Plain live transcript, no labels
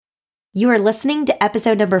You are listening to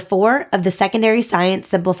episode number 4 of the Secondary Science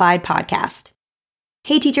Simplified podcast.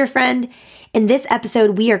 Hey, teacher friend. In this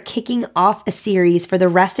episode, we are kicking off a series for the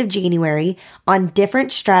rest of January on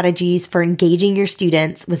different strategies for engaging your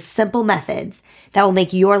students with simple methods that will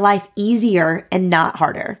make your life easier and not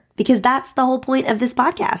harder, because that's the whole point of this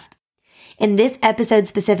podcast. In this episode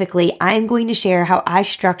specifically, I am going to share how I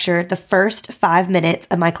structure the first 5 minutes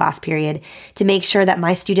of my class period to make sure that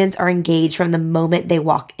my students are engaged from the moment they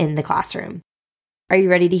walk in the classroom. Are you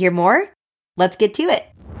ready to hear more? Let's get to it.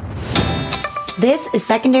 This is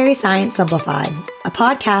Secondary Science Simplified, a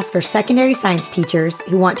podcast for secondary science teachers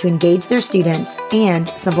who want to engage their students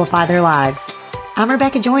and simplify their lives. I'm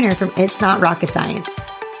Rebecca Joyner from It's Not Rocket Science.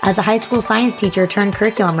 As a high school science teacher turned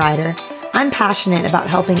curriculum writer, I'm passionate about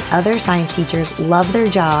helping other science teachers love their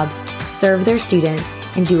jobs, serve their students,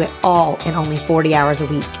 and do it all in only 40 hours a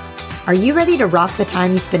week. Are you ready to rock the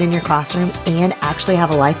time you spend in your classroom and actually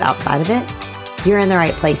have a life outside of it? You're in the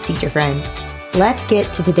right place, teacher friend. Let's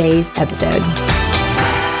get to today's episode.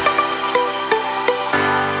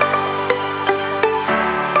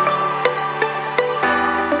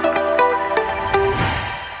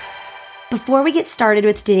 Before we get started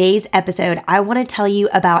with today's episode, I want to tell you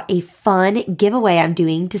about a fun giveaway I'm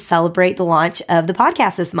doing to celebrate the launch of the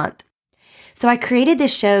podcast this month. So I created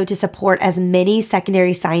this show to support as many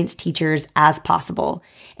secondary science teachers as possible,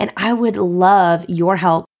 and I would love your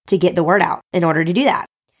help to get the word out in order to do that.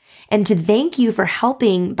 And to thank you for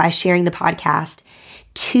helping by sharing the podcast,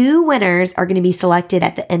 2 winners are going to be selected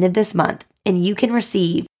at the end of this month, and you can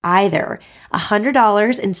receive either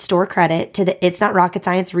 $100 in store credit to the It's Not Rocket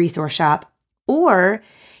Science resource shop, or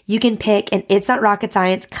you can pick an It's Not Rocket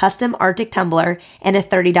Science custom Arctic tumbler and a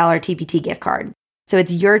 $30 TPT gift card. So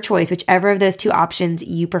it's your choice, whichever of those 2 options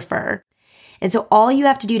you prefer. And so all you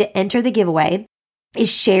have to do to enter the giveaway is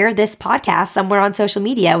share this podcast somewhere on social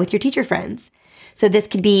media with your teacher friends. So this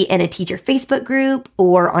could be in a teacher Facebook group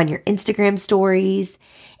or on your Instagram stories.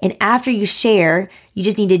 And after you share, you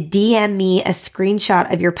just need to DM me a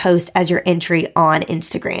screenshot of your post as your entry on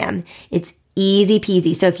Instagram. It's easy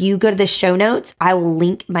peasy. So if you go to the show notes, I will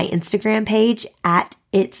link my Instagram page at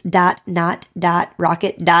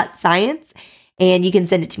its.not.rocket.science, and you can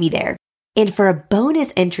send it to me there. And for a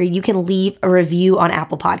bonus entry, you can leave a review on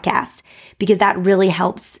Apple Podcasts, because that really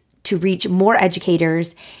helps to reach more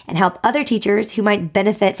educators and help other teachers who might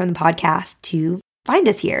benefit from the podcast to find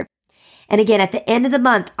us here. And again, at the end of the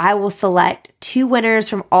month, I will select 2 winners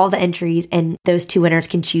from all the entries, and those 2 winners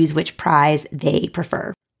can choose which prize they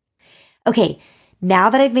prefer. Okay,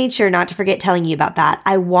 now that I've made sure not to forget telling you about that,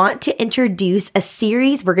 I want to introduce a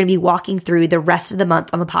series we're going to be walking through the rest of the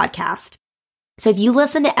month on the podcast. So if you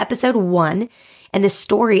listen to episode 1 and the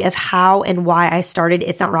story of how and why I started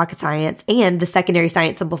It's Not Rocket Science and the Secondary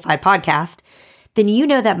Science Simplified podcast, then you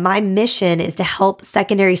know that my mission is to help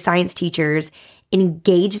secondary science teachers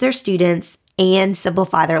engage their students and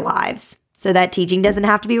simplify their lives so that teaching doesn't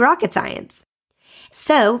have to be rocket science.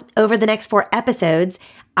 So over the next 4 episodes,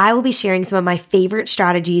 I will be sharing some of my favorite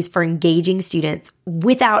strategies for engaging students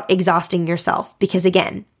without exhausting yourself, because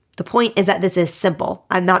again, the point is that this is simple.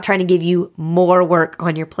 I'm not trying to give you more work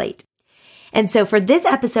on your plate. And so for this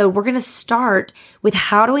episode, we're going to start with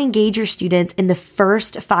how to engage your students in the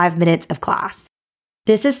first 5 minutes of class.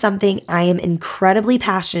 This is something I am incredibly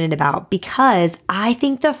passionate about because I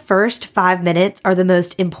think the first 5 minutes are the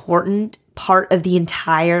most important part of the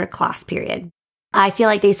entire class period. I feel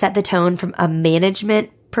like they set the tone from a management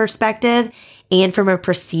perspective and from a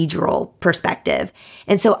procedural perspective.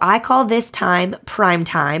 And so I call this time prime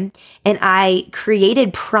time, and I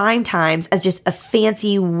created prime times as just a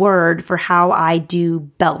fancy word for how I do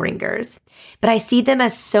bell ringers. But I see them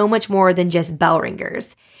as so much more than just bell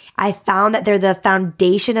ringers. I found that they're the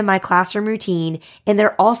foundation of my classroom routine, and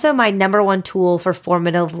they're also my number 1 tool for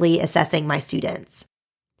formatively assessing my students.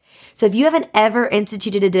 So if you haven't ever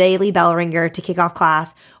instituted a daily bell ringer to kick off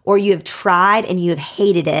class, or you have tried and you have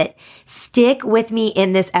hated it, stick with me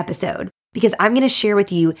in this episode, because I'm going to share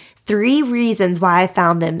with you 3 reasons why I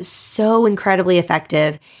found them so incredibly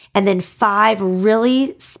effective, and then 5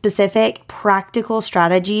 really specific practical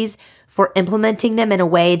strategies for implementing them in a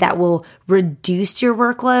way that will reduce your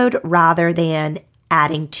workload rather than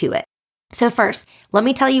adding to it. So first, let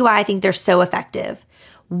me tell you why I think they're so effective.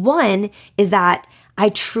 One is that I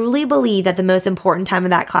truly believe that the most important time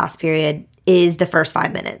of that class period is the first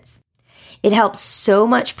 5 minutes. It helps so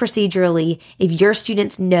much procedurally if your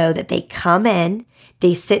students know that they come in,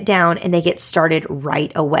 they sit down, and they get started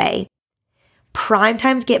right away. Prime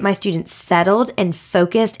times get my students settled and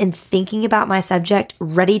focused and thinking about my subject,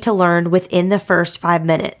 ready to learn within the first 5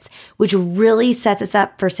 minutes, which really sets us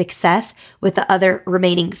up for success with the other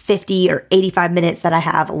remaining 50 or 85 minutes that I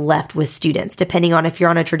have left with students, depending on if you're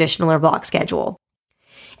on a traditional or block schedule.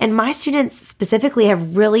 And my students specifically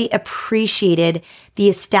have really appreciated the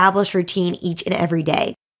established routine each and every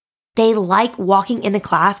day. They like walking into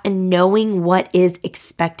class and knowing what is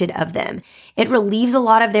expected of them. It relieves a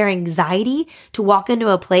lot of their anxiety to walk into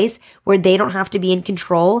a place where they don't have to be in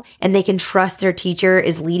control and they can trust their teacher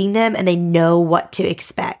is leading them and they know what to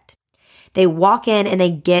expect. They walk in and they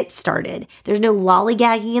get started. There's no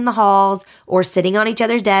lollygagging in the halls or sitting on each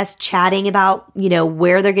other's desks chatting about,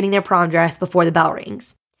 where they're getting their prom dress before the bell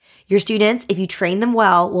rings. Your students, if you train them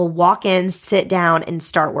well, will walk in, sit down, and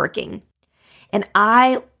start working. And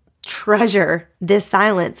I treasure this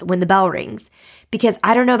silence when the bell rings because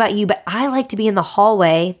I don't know about you, but I like to be in the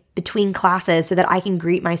hallway between classes so that I can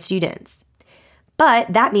greet my students.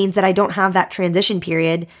 But that means that I don't have that transition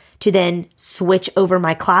period to then switch over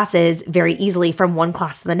my classes very easily from one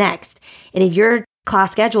class to the next. And if your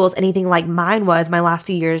class schedule is anything like mine was my last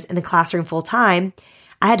few years in the classroom full time,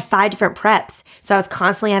 I had 5 different preps. So I was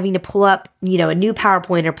constantly having to pull up, a new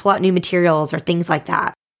PowerPoint or pull out new materials or things like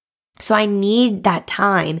that. So I need that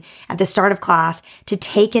time at the start of class to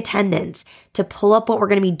take attendance, to pull up what we're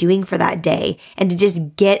going to be doing for that day, and to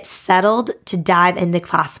just get settled to dive into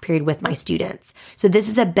class period with my students. So this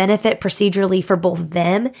is a benefit procedurally for both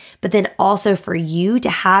them, but then also for you to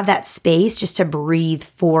have that space just to breathe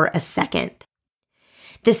for a second.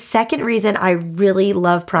 The second reason I really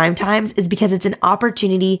love prime times is because it's an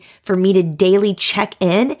opportunity for me to daily check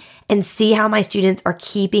in and see how my students are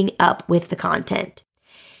keeping up with the content.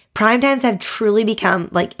 Prime times have truly become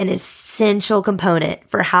like an essential component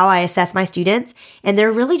for how I assess my students, and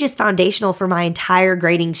they're really just foundational for my entire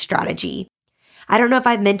grading strategy. I don't know if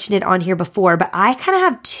I've mentioned it on here before, but I kind of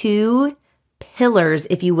have 2 pillars,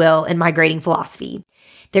 if you will, in my grading philosophy.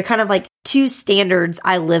 They're kind of like 2 standards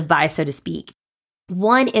I live by, so to speak.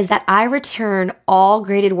 One is that I return all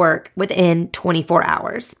graded work within 24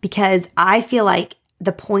 hours because I feel like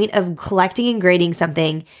the point of collecting and grading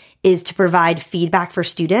something is to provide feedback for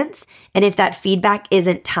students. And if that feedback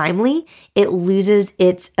isn't timely, it loses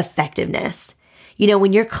its effectiveness.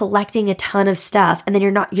 When you're collecting a ton of stuff and then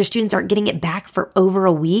your students aren't getting it back for over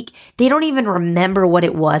a week, they don't even remember what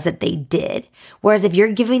it was that they did. Whereas if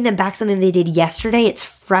you're giving them back something they did yesterday, it's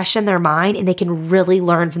fresh in their mind and they can really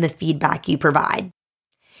learn from the feedback you provide.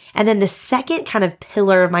 And then the second kind of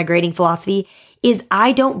pillar of my grading philosophy is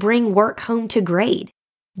I don't bring work home to grade.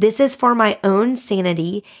 This is for my own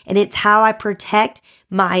sanity, and it's how I protect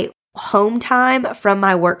my home time from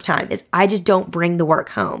my work time is I just don't bring the work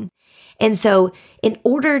home. And so in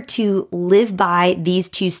order to live by these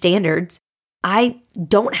 2 standards, I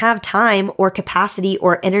don't have time or capacity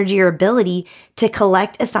or energy or ability to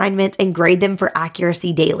collect assignments and grade them for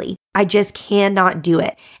accuracy daily. I just cannot do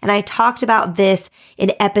it. And I talked about this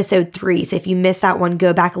in episode 3. So if you missed that one,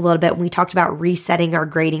 go back a little bit when we talked about resetting our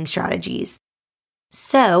grading strategies.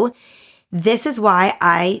 So this is why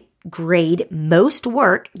I grade most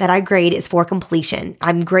work that I grade is for completion.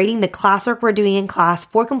 I'm grading the classwork we're doing in class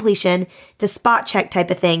for completion, the spot check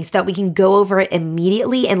type of thing, so that we can go over it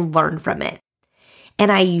immediately and learn from it.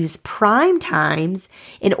 And I use prime times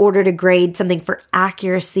in order to grade something for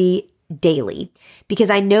accuracy daily because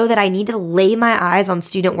I know that I need to lay my eyes on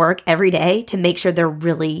student work every day to make sure they're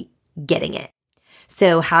really getting it.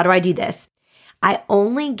 So how do I do this? I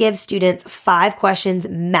only give students 5 questions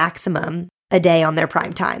maximum a day on their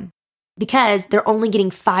prime time because they're only getting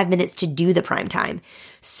 5 minutes to do the prime time.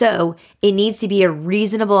 So it needs to be a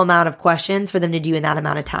reasonable amount of questions for them to do in that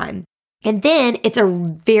amount of time. And then it's a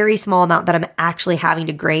very small amount that I'm actually having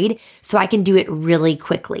to grade so I can do it really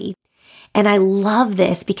quickly. And I love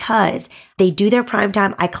this because they do their prime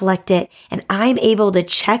time, I collect it, and I'm able to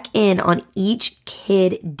check in on each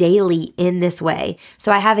kid daily in this way.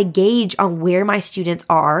 So I have a gauge on where my students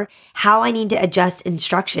are, how I need to adjust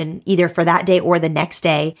instruction either for that day or the next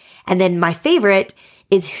day. And then my favorite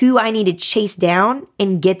is who I need to chase down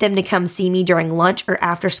and get them to come see me during lunch or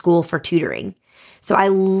after school for tutoring. So I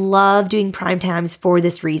love doing prime times for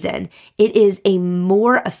this reason. It is a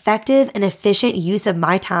more effective and efficient use of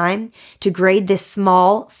my time to grade this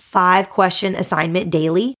small 5-question assignment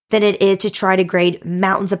daily than it is to try to grade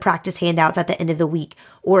mountains of practice handouts at the end of the week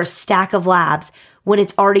or a stack of labs when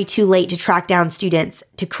it's already too late to track down students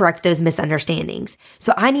to correct those misunderstandings.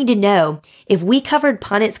 So I need to know if we covered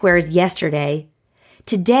Punnett squares yesterday,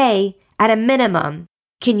 today, at a minimum,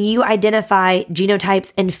 can you identify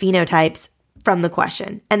genotypes and phenotypes from the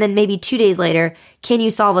question? And then maybe 2 days later, can you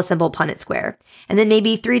solve a simple Punnett square? And then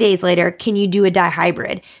maybe 3 days later, can you do a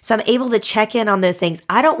dihybrid? So I'm able to check in on those things.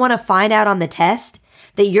 I don't want to find out on the test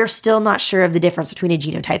that you're still not sure of the difference between a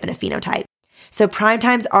genotype and a phenotype. So prime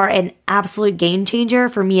times are an absolute game changer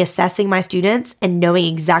for me assessing my students and knowing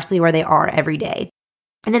exactly where they are every day.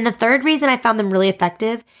 And then the third reason I found them really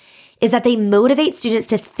effective is that they motivate students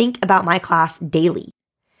to think about my class daily.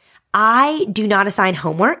 I do not assign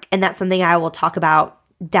homework, and that's something I will talk about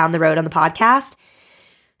down the road on the podcast.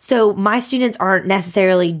 So my students aren't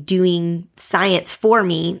necessarily doing science for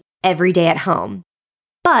me every day at home,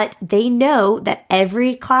 but they know that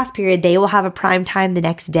every class period they will have a prime time the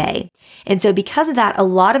next day. And so because of that, a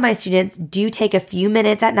lot of my students do take a few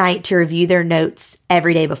minutes at night to review their notes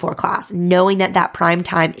every day before class, knowing that that prime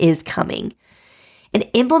time is coming. And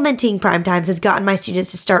implementing prime times has gotten my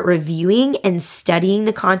students to start reviewing and studying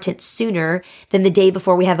the content sooner than the day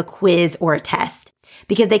before we have a quiz or a test,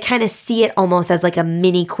 because they kind of see it almost as like a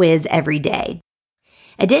mini quiz every day.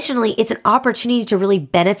 Additionally, it's an opportunity to really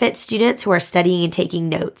benefit students who are studying and taking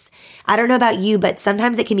notes. I don't know about you, but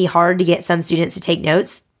sometimes it can be hard to get some students to take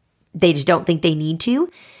notes. They just don't think they need to.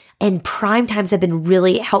 And prime times have been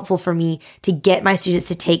really helpful for me to get my students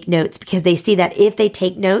to take notes because they see that if they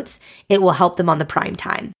take notes, it will help them on the prime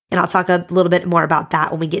time. And I'll talk a little bit more about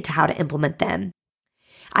that when we get to how to implement them.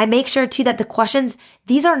 I make sure too that the questions,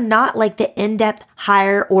 these are not like the in-depth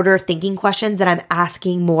higher order thinking questions that I'm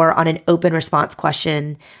asking more on an open response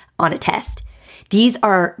question on a test. These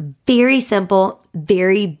are very simple,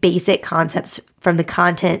 very basic concepts from the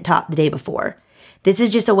content taught the day before. This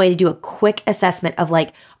is just a way to do a quick assessment of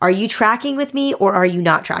like, are you tracking with me or are you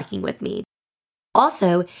not tracking with me?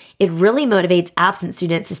 Also, it really motivates absent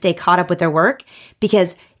students to stay caught up with their work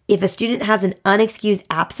because if a student has an unexcused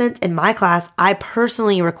absence in my class, I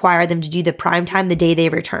personally require them to do the prime time the day they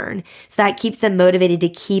return. So that keeps them motivated to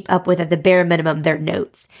keep up with, at the bare minimum, their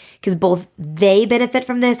notes. Because both they benefit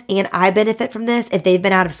from this and I benefit from this if they've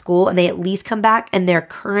been out of school and they at least come back and they're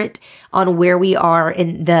current on where we are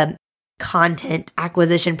in the content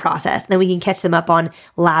acquisition process. Then we can catch them up on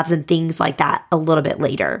labs and things like that a little bit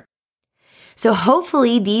later. So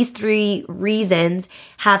hopefully these 3 reasons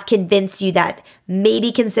have convinced you that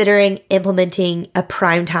maybe considering implementing a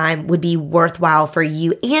prime time would be worthwhile for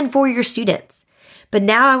you and for your students. But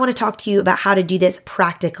now I want to talk to you about how to do this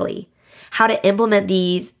practically, how to implement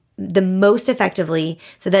these the most effectively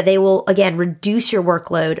so that they will, again, reduce your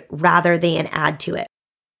workload rather than add to it.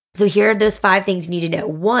 So here are those 5 things you need to know.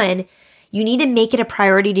 1, you need to make it a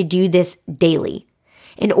priority to do this daily.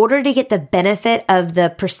 In order to get the benefit of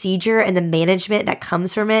the procedure and the management that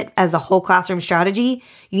comes from it as a whole classroom strategy,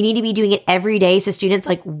 you need to be doing it every day so students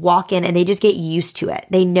like walk in and they just get used to it.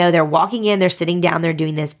 They know they're walking in, they're sitting down, they're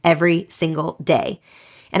doing this every single day.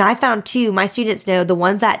 And I found too, my students know the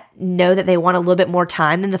ones that know that they want a little bit more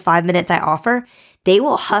time than the 5 minutes I offer, they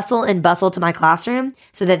will hustle and bustle to my classroom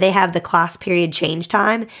so that they have the class period change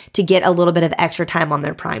time to get a little bit of extra time on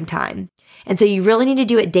their prime time. And so you really need to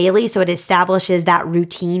do it daily so it establishes that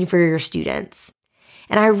routine for your students.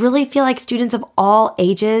 And I really feel like students of all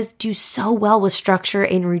ages do so well with structure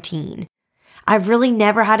and routine. I've really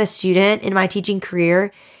never had a student in my teaching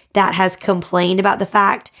career that has complained about the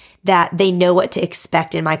fact that they know what to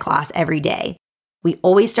expect in my class every day. We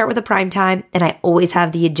always start with a prime time, and I always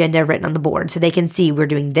have the agenda written on the board so they can see we're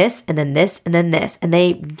doing this and then this and then this, and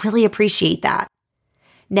they really appreciate that.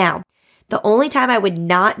 Now, the only time I would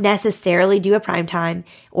not necessarily do a prime time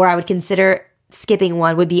or I would consider skipping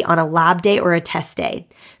one would be on a lab day or a test day.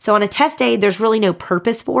 So on a test day, there's really no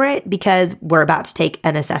purpose for it because we're about to take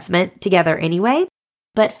an assessment together anyway.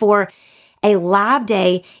 But for a lab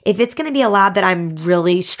day, if it's going to be a lab that I'm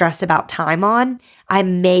really stressed about time on, I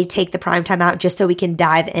may take the prime time out just so we can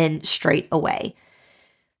dive in straight away.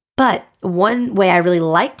 But one way I really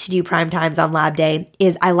like to do prime times on lab day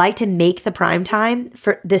is I like to make the prime time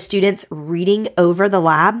for the students reading over the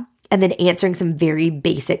lab and then answering some very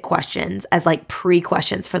basic questions as like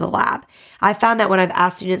pre-questions for the lab. I found that when I've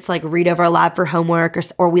asked students to like read over a lab for homework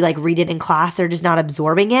or we like read it in class, they're just not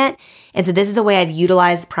absorbing it. And so this is a way I've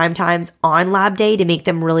utilized prime times on lab day to make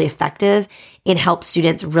them really effective and help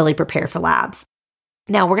students really prepare for labs.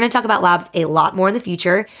 Now, we're going to talk about labs a lot more in the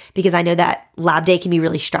future because I know that lab day can be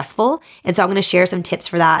really stressful. And so I'm going to share some tips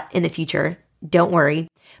for that in the future. Don't worry.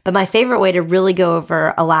 But my favorite way to really go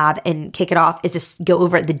over a lab and kick it off is to go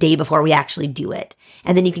over it the day before we actually do it.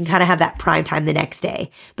 And then you can kind of have that prime time the next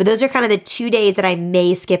day. But those are kind of the 2 days that I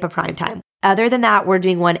may skip a prime time. Other than that, we're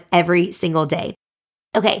doing one every single day.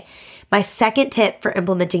 Okay, my second tip for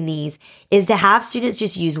implementing these is to have students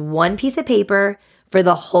just use one piece of paper for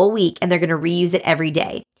the whole week and they're going to reuse it every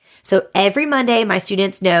day. So every Monday, my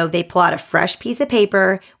students know they pull out a fresh piece of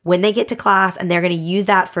paper when they get to class, and they're going to use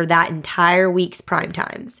that for that entire week's prime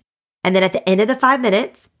times. And then at the end of the 5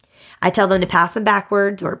 minutes, I tell them to pass them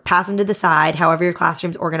backwards or pass them to the side, however your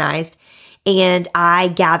classroom's organized, and I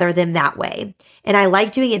gather them that way. And I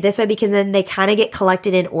like doing it this way because then they kind of get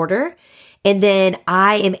collected in order, and then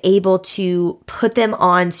I am able to put them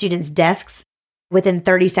on students' desks within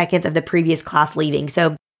 30 seconds of the previous class leaving.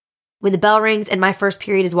 So when the bell rings and my first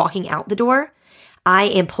period is walking out the door, I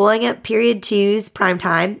am pulling up period 2's prime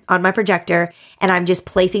time on my projector, and I'm just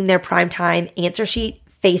placing their prime time answer sheet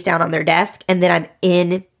face down on their desk, and then I'm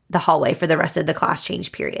in the hallway for the rest of the class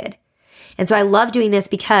change period. And so I love doing this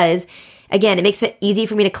because, again, it makes it easy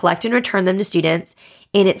for me to collect and return them to students,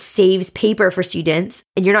 and it saves paper for students,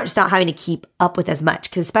 and you're not just not having to keep up with as much,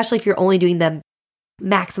 because especially if you're only doing them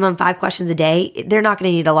maximum 5 questions a day, they're not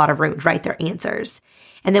going to need a lot of room to write their answers.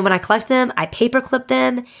 And then when I collect them, I paper clip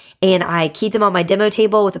them and I keep them on my demo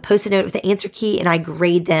table with a Post-it note with the answer key, and I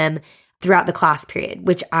grade them throughout the class period,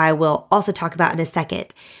 which I will also talk about in a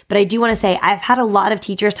second. But I do want to say I've had a lot of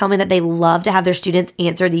teachers tell me that they love to have their students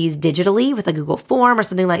answer these digitally with a Google form or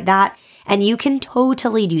something like that. And you can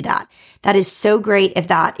totally do that. That is so great if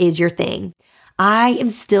that is your thing. I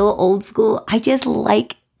am still old school. I just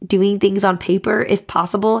like doing things on paper if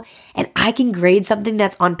possible. And I can grade something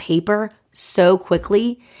that's on paper so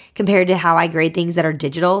quickly compared to how I grade things that are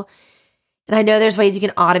digital. And I know there's ways you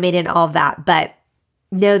can automate it and all of that, but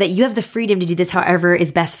know that you have the freedom to do this however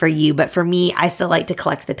is best for you. But for me, I still like to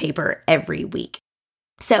collect the paper every week.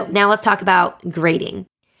 So now let's talk about grading.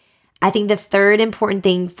 I think the third important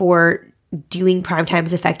thing for doing prime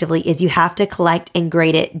times effectively is you have to collect and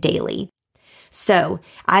grade it daily. So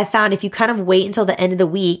I found if you kind of wait until the end of the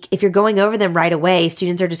week, if you're going over them right away,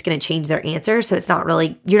 students are just going to change their answers. So it's not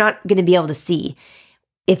really, you're not going to be able to see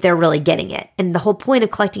if they're really getting it. And the whole point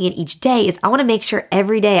of collecting it each day is I want to make sure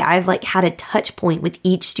every day I've had a touch point with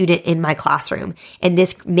each student in my classroom. And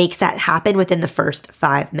this makes that happen within the first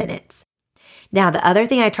 5 minutes. Now, the other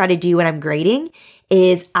thing I try to do when I'm grading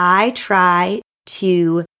is I try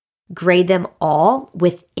to grade them all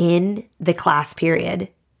within the class period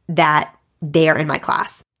that they're in my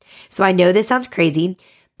class. So I know this sounds crazy,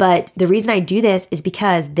 but the reason I do this is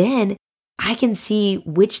because then I can see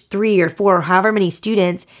which 3 or 4 or however many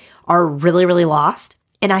students are really, really lost.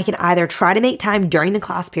 And I can either try to make time during the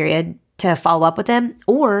class period to follow up with them,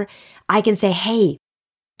 or I can say, hey,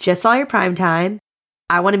 just saw your prime time.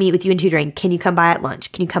 I want to meet with you in tutoring. Can you come by at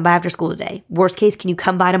lunch? Can you come by after school today? Worst case, can you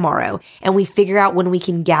come by tomorrow? And we figure out when we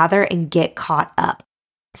can gather and get caught up.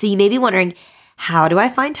 So you may be wondering, how do I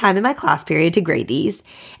find time in my class period to grade these?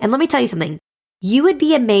 And let me tell you something. You would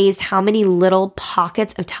be amazed how many little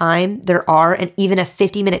pockets of time there are in even a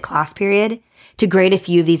 50-minute class period to grade a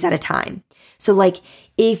few of these at a time. So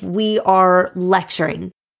if we are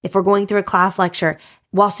lecturing, if we're going through a class lecture,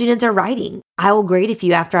 while students are writing, I will grade a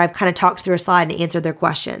few after I've kind of talked through a slide and answered their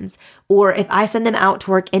questions. Or if I send them out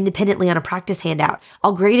to work independently on a practice handout,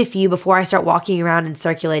 I'll grade a few before I start walking around and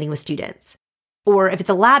circulating with students. Or if it's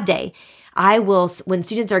a lab day, I will, when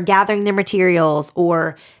students are gathering their materials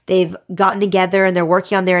or they've gotten together and they're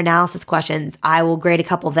working on their analysis questions, I will grade a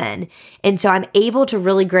couple then. And so I'm able to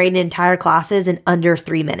really grade an entire classes in under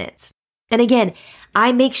 3 minutes. And again,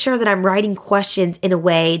 I make sure that I'm writing questions in a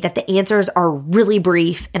way that the answers are really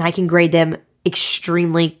brief and I can grade them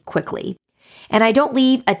extremely quickly. And I don't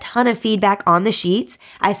leave a ton of feedback on the sheets.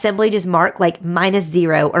 I simply just mark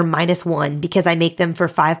 -0 or -1 because I make them for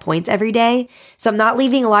 5 points every day. So I'm not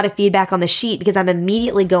leaving a lot of feedback on the sheet because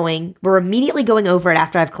we're immediately going over it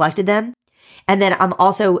after I've collected them. And then I'm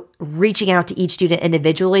also reaching out to each student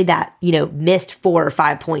individually that, missed 4 or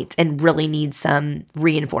 5 points and really needs some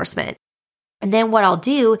reinforcement. And then what I'll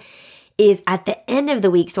do is at the end of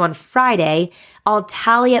the week, so on Friday, I'll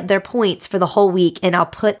tally up their points for the whole week and I'll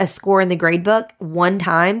put a score in the grade book one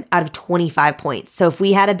time out of 25 points. So if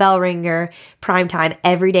we had a bell ringer prime time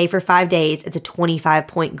every day for 5 days, it's a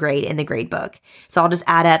 25-point grade in the grade book. So I'll just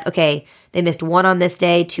add up, okay, they missed 1 on this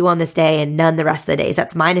day, 2 on this day, and none the rest of the days.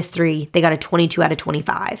 That's -3. They got a 22 out of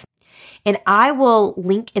 25. And I will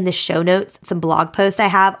link in the show notes some blog posts I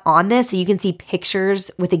have on this so you can see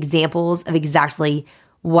pictures with examples of exactly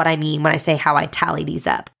what I mean when I say how I tally these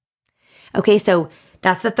up. Okay, so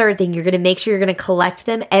that's the third thing. You're going to make sure you're going to collect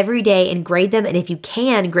them every day and grade them. And if you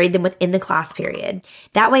can, grade them within the class period.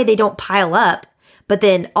 That way they don't pile up, but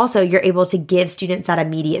then also you're able to give students that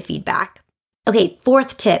immediate feedback. Okay,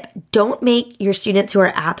 fourth tip, don't make your students who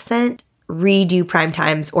are absent redo prime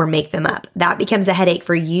times or make them up. That becomes a headache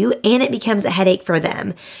for you and it becomes a headache for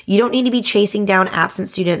them. You don't need to be chasing down absent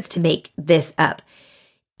students to make this up.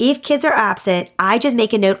 If kids are absent, I just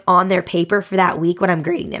make a note on their paper for that week when I'm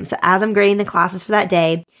grading them. So as I'm grading the classes for that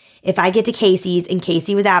day, if I get to Casey's and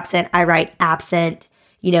Casey was absent, I write absent,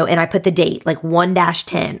 and I put the date, like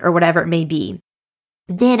 1-10 or whatever it may be.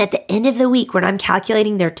 Then at the end of the week, when I'm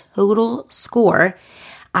calculating their total score,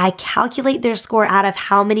 I calculate their score out of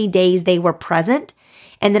how many days they were present,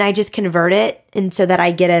 and then I just convert it and so that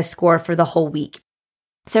I get a score for the whole week.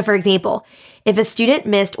 So for example, if a student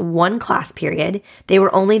missed one class period, they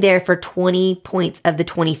were only there for 20 points of the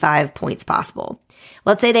 25 points possible.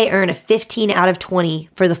 Let's say they earn a 15 out of 20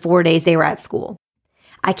 for the 4 days they were at school.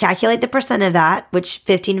 I calculate the percent of that, which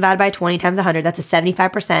 15 divided by 20 times 100, that's a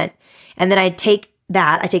 75%. And then I take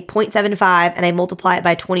 0.75 and I multiply it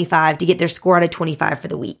by 25 to get their score out of 25 for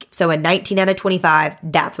the week. So a 19 out of 25,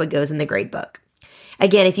 that's what goes in the grade book.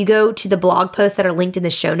 Again, if you go to the blog posts that are linked in the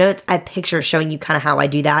show notes, I have pictures showing you kind of how I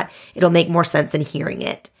do that. It'll make more sense than hearing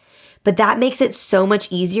it. But that makes it so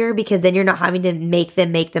much easier because then you're not having to make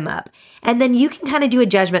them up. And then you can kind of do a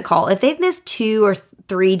judgment call. If they've missed 2 or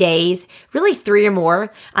 3 days, really 3 or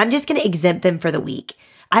more, I'm just going to exempt them for the week.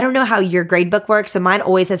 I don't know how your grade book works, but mine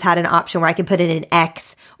always has had an option where I can put in an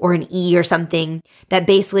X or an E or something that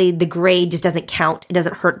basically the grade just doesn't count. It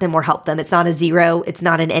doesn't hurt them or help them. It's not a 0. It's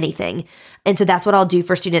not an anything. And so that's what I'll do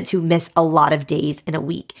for students who miss a lot of days in a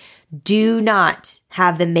week. Do not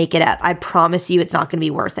have them make it up. I promise you it's not going to be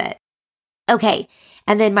worth it. Okay.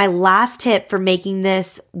 And then my last tip for making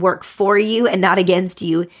this work for you and not against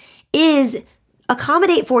you is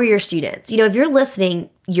accommodate for your students. If you're listening,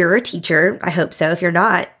 you're a teacher. I hope so. If you're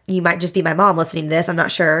not, you might just be my mom listening to this. I'm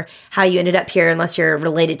not sure how you ended up here unless you're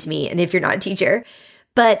related to me and if you're not a teacher.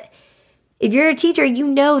 But if you're a teacher, you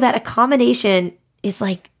know that accommodation is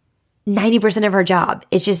like 90% of our job.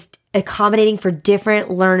 It's just accommodating for different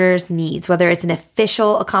learners' needs, whether it's an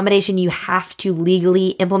official accommodation you have to legally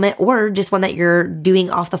implement or just one that you're doing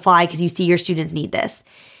off the fly because you see your students need this.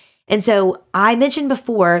 And so I mentioned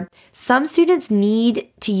before, some students need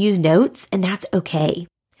to use notes, and that's okay.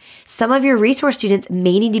 Some of your resource students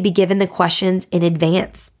may need to be given the questions in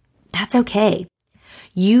advance. That's okay.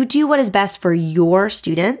 You do what is best for your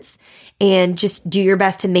students and just do your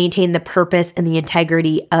best to maintain the purpose and the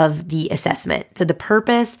integrity of the assessment. So the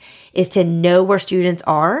purpose is to know where students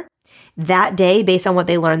are that day based on what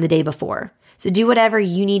they learned the day before. So do whatever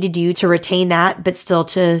you need to do to retain that, but still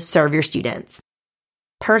to serve your students.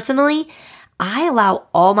 Personally, I allow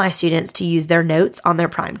all my students to use their notes on their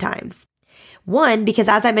prime times. One, because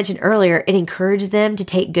as I mentioned earlier, it encourages them to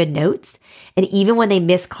take good notes. And even when they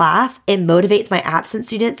miss class, it motivates my absent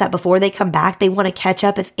students that before they come back, they want to catch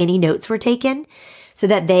up if any notes were taken so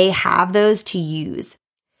that they have those to use.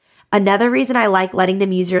 Another reason I like letting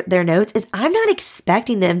them use their notes is I'm not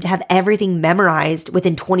expecting them to have everything memorized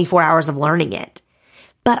within 24 hours of learning it.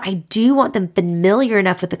 But I do want them familiar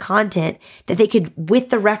enough with the content that they could, with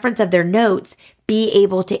the reference of their notes, be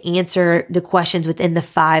able to answer the questions within the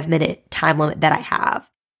 5-minute time limit that I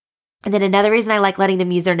have. And then another reason I like letting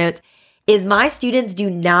them use their notes is my students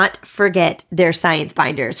do not forget their science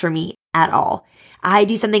binders for me at all. I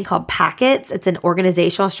do something called packets. It's an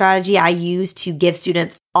organizational strategy I use to give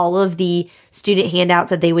students all of the student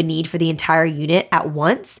handouts that they would need for the entire unit at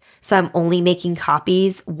once. So I'm only making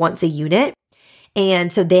copies once a unit.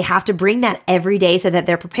 And so they have to bring that every day so that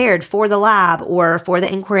they're prepared for the lab or for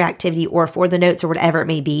the inquiry activity or for the notes or whatever it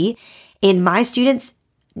may be. And my students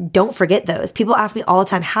don't forget those. People ask me all the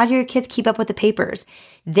time, how do your kids keep up with the papers?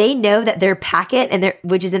 They know that their packet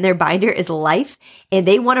which is in their binder is life, and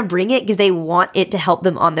they want to bring it because they want it to help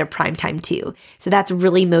them on their prime time too. So that's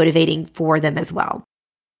really motivating for them as well.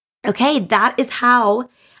 Okay, that is how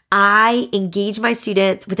I engage my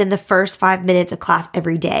students within the first 5 minutes of class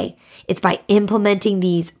every day. It's by implementing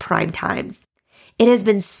these prime times. It has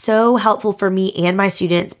been so helpful for me and my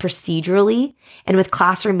students procedurally and with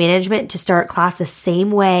classroom management to start class the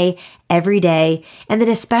same way every day. And then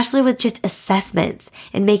especially with just assessments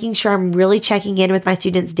and making sure I'm really checking in with my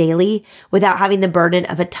students daily without having the burden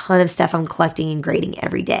of a ton of stuff I'm collecting and grading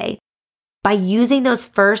every day. By using those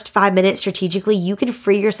first 5 minutes strategically, you can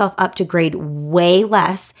free yourself up to grade way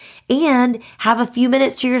less and have a few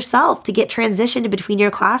minutes to yourself to get transitioned between your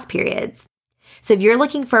class periods. So if you're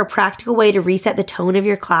looking for a practical way to reset the tone of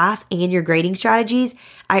your class and your grading strategies,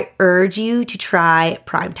 I urge you to try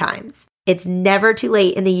prime times. It's never too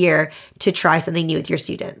late in the year to try something new with your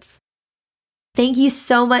students. Thank you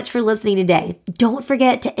so much for listening today. Don't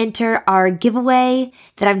forget to enter our giveaway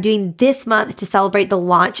that I'm doing this month to celebrate the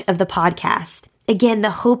launch of the podcast. Again,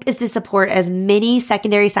 the hope is to support as many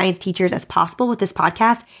secondary science teachers as possible with this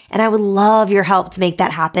podcast, and I would love your help to make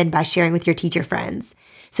that happen by sharing with your teacher friends.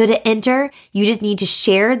 So to enter, you just need to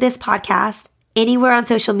share this podcast anywhere on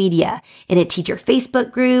social media, in a teacher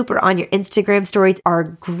Facebook group or on your Instagram stories are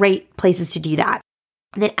great places to do that.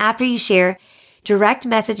 And then after you share, direct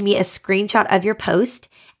message me a screenshot of your post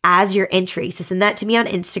as your entry. So send that to me on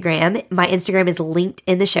Instagram. My Instagram is linked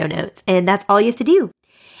in the show notes, and that's all you have to do.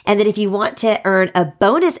 And then if you want to earn a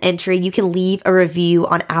bonus entry, you can leave a review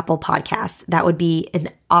on Apple Podcasts. That would be an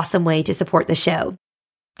awesome way to support the show.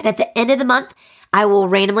 And at the end of the month, I will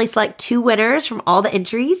randomly select 2 winners from all the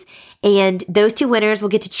entries, and those 2 winners will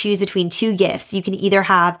get to choose between 2 gifts. You can either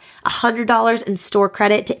have $100 in store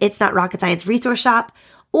credit to It's Not Rocket Science Resource Shop,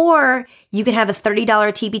 or you can have a $30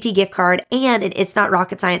 TPT gift card and an It's Not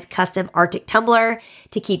Rocket Science custom Arctic tumbler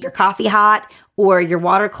to keep your coffee hot or your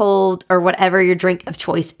water cold or whatever your drink of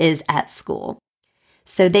choice is at school.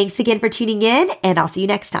 So thanks again for tuning in, and I'll see you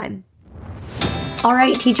next time. All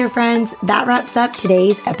right, teacher friends, that wraps up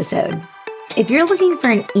today's episode. If you're looking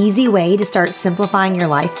for an easy way to start simplifying your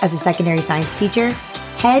life as a secondary science teacher,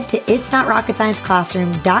 head to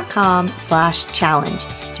itsnotrocketscienceclassroom.com/challenge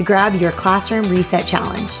to grab your Classroom Reset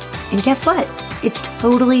Challenge. And guess what? It's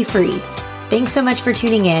totally free. Thanks so much for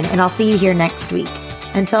tuning in, and I'll see you here next week.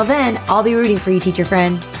 Until then, I'll be rooting for you, teacher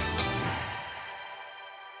friend.